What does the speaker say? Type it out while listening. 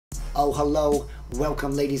Oh, hello.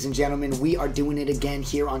 Welcome, ladies and gentlemen. We are doing it again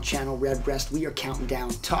here on channel Redbreast. We are counting down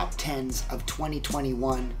top 10s of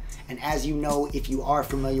 2021. And as you know, if you are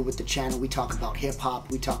familiar with the channel, we talk about hip-hop,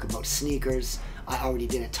 we talk about sneakers. I already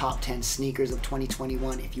did a top 10 sneakers of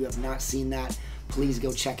 2021. If you have not seen that, please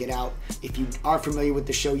go check it out. If you are familiar with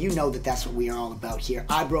the show, you know that that's what we are all about here.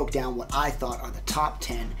 I broke down what I thought are the top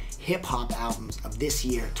 10 hip-hop albums of this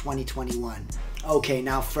year, 2021. Okay,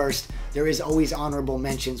 now first, there is always honorable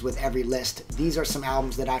mentions with every list. These are some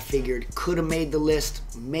albums that I figured could have made the list,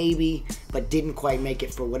 maybe, but didn't quite make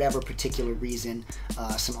it for whatever particular reason.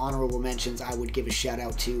 Some honorable mentions I would give a shout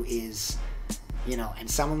out to is, you know, and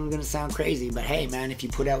some of them are going to sound crazy, but hey man, if you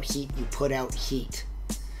put out heat, you put out heat.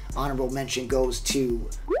 Honorable mention goes to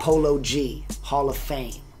Polo G, Hall of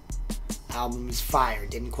Fame. Album is fire,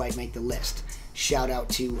 didn't quite make the list. Shout out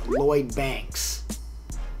to Lloyd Banks,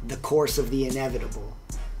 The Course of the Inevitable.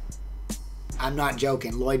 I'm not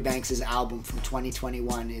joking, Lloyd Banks' album from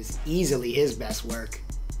 2021 is easily his best work.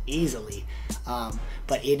 Easily.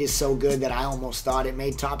 But it is so good that I almost thought it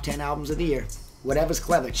made top 10 albums of the year. Whatever's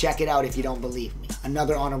clever, check it out if you don't believe me.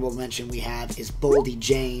 Another honorable mention we have is Boldy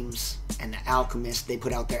James and The Alchemist. They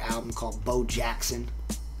put out their album called Bo Jackson.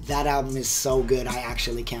 That album is so good, I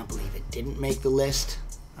actually can't believe it didn't make the list.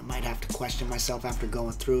 I might have to question myself after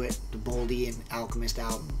going through it. The Boldy and Alchemist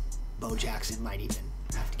album, Bo Jackson might even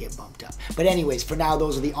have to get bumped up. But anyways, for now,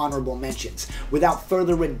 those are the honorable mentions. Without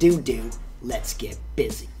further ado, let's get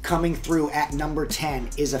busy. Coming through at number 10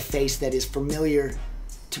 is a face that is familiar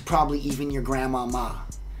to probably even your grandmama.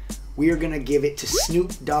 We are gonna give it to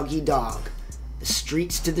Snoop Doggy Dogg, The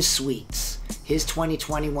Streets to the Sweets. His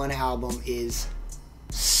 2021 album is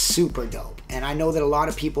super dope. And I know that a lot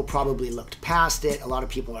of people probably looked past it. A lot of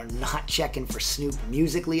people are not checking for Snoop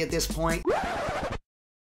musically at this point.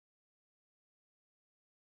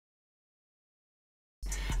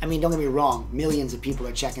 I mean, don't get me wrong, millions of people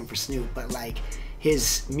are checking for Snoop, but like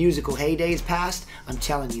his musical heydays past, I'm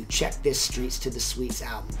telling you, check this Streets to the Sweets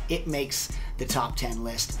album. It makes the top 10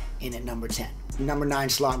 list in at number 10. Number 9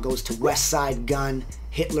 slot goes to West Side Gun,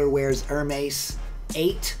 Hitler Wears Hermes.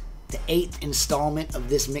 8, the 8th installment of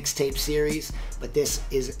this mixtape series, but this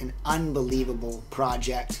is an unbelievable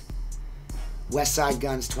project. West Side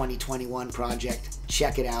Gun's 2021 project,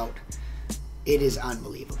 check it out. It is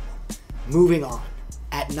unbelievable. Moving on.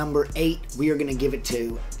 At number 8, we are going to give it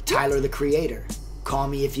to Tyler, the Creator. Call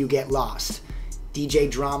Me If You Get Lost.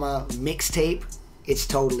 DJ Drama mixtape. It's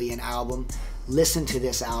totally an album. Listen to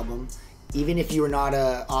this album. Even if you are not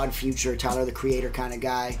a Odd Future, Tyler, the Creator kind of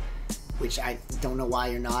guy, which I don't know why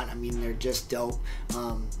you're not. I mean, they're just dope.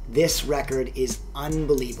 This record is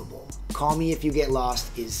unbelievable. Call Me If You Get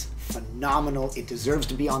Lost is phenomenal. It deserves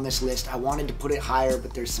to be on this list. I wanted to put it higher,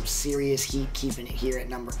 but there's some serious heat keeping it here at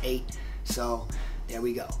number 8. So there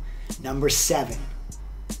we go. Number 7,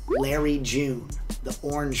 Larry June, The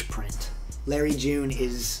Orange Print. Larry June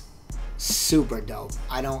is super dope.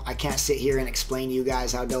 I can't sit here and explain to you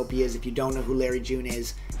guys how dope he is. If you don't know who Larry June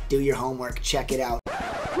is, do your homework, check it out.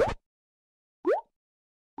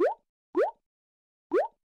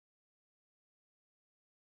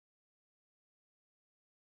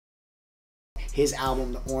 His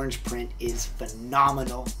album, The Orange Print, is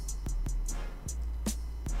phenomenal.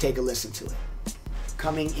 Take a listen to it.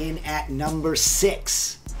 Coming in at number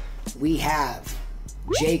 6, we have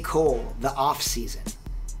J. Cole, The Off Season.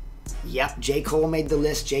 Yep, J. Cole made the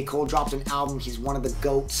list. J. Cole dropped an album. He's one of the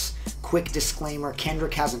GOATs. Quick disclaimer,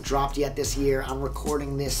 Kendrick hasn't dropped yet this year. I'm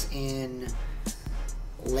recording this in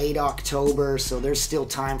late October, so there's still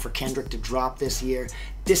time for Kendrick to drop this year.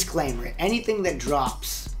 Disclaimer, anything that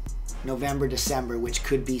drops November, December, which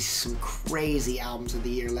could be some crazy albums of the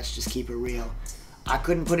year, let's just keep it real, I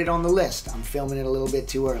couldn't put it on the list. I'm filming it a little bit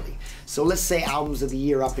too early. So let's say albums of the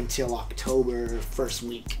year up until October first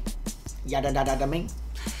week. Yada da da da me.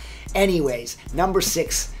 Anyways, number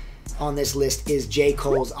 6 on this list is J.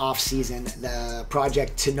 Cole's Off Season. The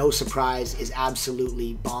project, to no surprise, is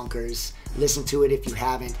absolutely bonkers. Listen to it if you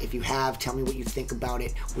haven't. If you have, tell me what you think about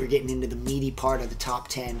it. We're getting into the meaty part of the top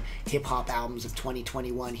 10 hip-hop albums of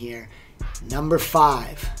 2021 here. Number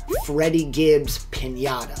 5, Freddie Gibbs,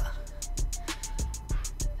 Pinata.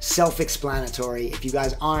 Self-explanatory. If you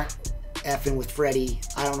guys aren't effing with Freddie,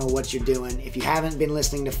 I don't know what you're doing. If you haven't been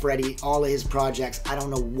listening to Freddie, all of his projects, I don't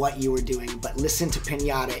know what you were doing, but listen to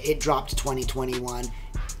Pinata. It dropped 2021.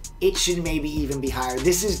 It should maybe even be higher.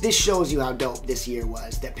 This shows you how dope this year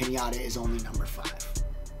was, that Pinata is only number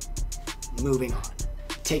 5. Moving on.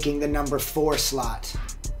 Taking the number 4 slot.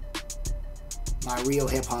 My real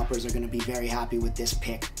hip-hoppers are going to be very happy with this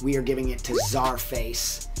pick. We are giving it to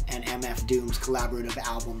Czarface and MF Doom's collaborative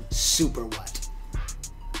album, Super What.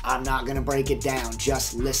 I'm not gonna break it down,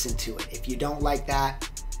 just listen to it. If you don't like that,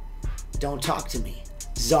 don't talk to me.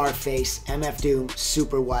 Czarface, MF Doom,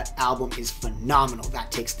 Super What album is phenomenal.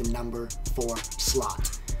 That takes the number 4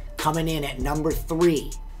 slot. Coming in at number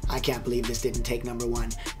 3, I can't believe this didn't take number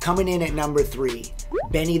 1. Coming in at number 3,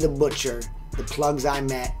 Benny the Butcher, The Plugs I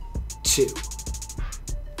Met 2.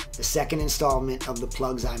 The second installment of The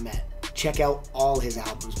Plugs I Met. Check out all his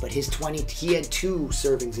albums, but he had 2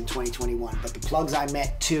 servings in 2021, but The Plugs I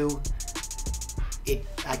Met 2,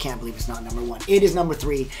 I can't believe it's not number 1. It is number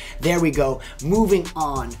 3. There we go. Moving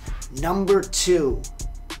on. Number 2.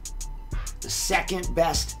 The second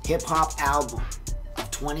best hip-hop album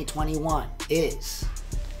of 2021 is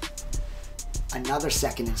another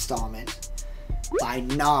second installment by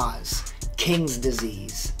Nas, King's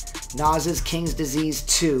Disease. Nas's King's Disease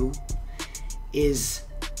 2 is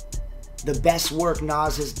the best work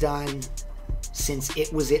Nas has done since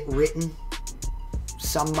It Was It Written.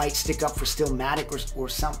 Some might stick up for Stillmatic or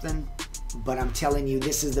something, but I'm telling you,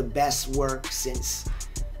 this is the best work since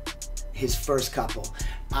his first couple.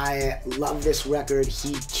 I love this record.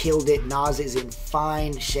 He killed it. Nas is in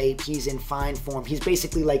fine shape. He's in fine form. He's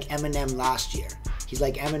basically like Eminem last year. He's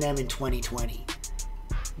like Eminem in 2020.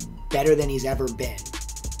 Better than he's ever been.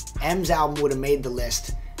 M's album would have made the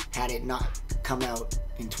list had it not come out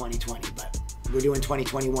in 2020, but we're doing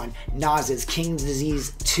 2021. Nas's King's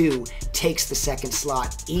Disease 2 takes the second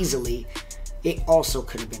slot easily. It also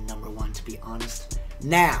could have been number 1, to be honest.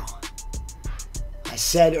 Now, I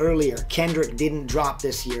said earlier, Kendrick didn't drop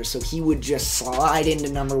this year, so he would just slide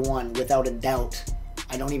into number 1 without a doubt.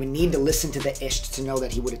 I don't even need to listen to the ish to know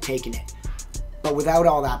that he would have taken it. But without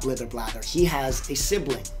all that blither blather, he has a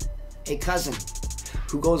sibling, a cousin,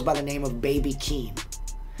 who goes by the name of Baby Keem.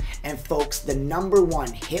 And folks, the number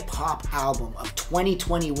 1 hip-hop album of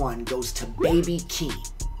 2021 goes to Baby Keem.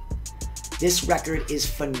 This record is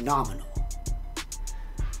phenomenal.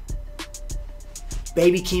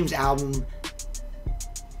 Baby Keem's album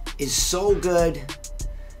is so good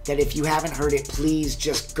that if you haven't heard it, please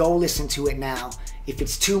just go listen to it now. If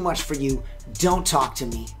it's too much for you, don't talk to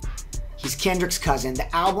me. He's Kendrick's cousin. The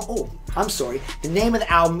name of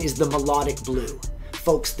the album is The Melodic Blue.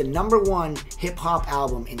 Folks, the number 1 hip-hop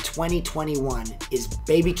album in 2021 is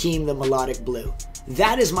Baby Keem, The Melodic Blue.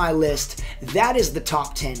 That is my list. That is the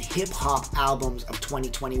top 10 hip-hop albums of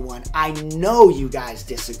 2021. I know you guys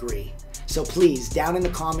disagree. So please, down in the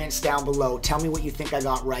comments down below, tell me what you think I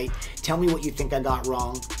got right. Tell me what you think I got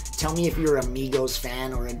wrong. Tell me if you're a Migos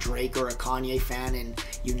fan or a Drake or a Kanye fan and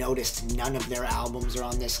you noticed none of their albums are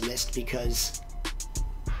on this list, because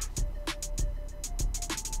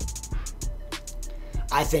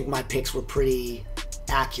I think my picks were pretty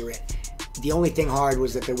accurate. The only thing hard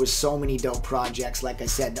was that there was so many dope projects. Like I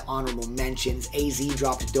said, the honorable mentions. AZ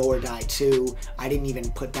dropped Do or Die 2. I didn't even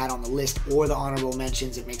put that on the list or the honorable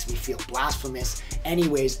mentions. It makes me feel blasphemous.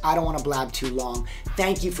 Anyways, I don't want to blab too long.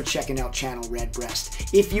 Thank you for checking out channel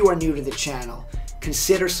Redbreast. If you are new to the channel,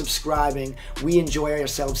 consider subscribing. We enjoy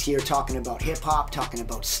ourselves here talking about hip-hop, talking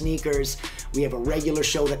about sneakers. We have a regular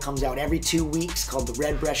show that comes out every 2 weeks called The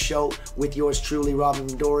Redbreast Show with yours truly, Robin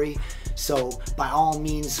Midori. So by all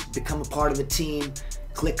means, become a part of the team.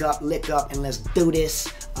 Click up, lick up, and let's do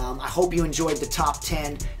this. I hope you enjoyed the top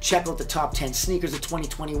 10. Check out the top 10 sneakers of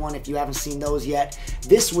 2021 if you haven't seen those yet.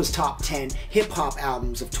 This was top 10 hip-hop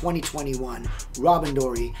albums of 2021. Robin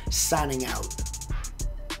Midori signing out.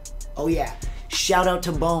 Oh yeah. Shout out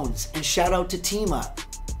to Bones and shout out to Team Up.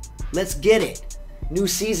 Let's get it. New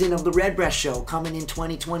season of the Redbreast Show coming in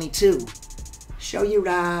 2022. Show you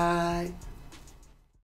right.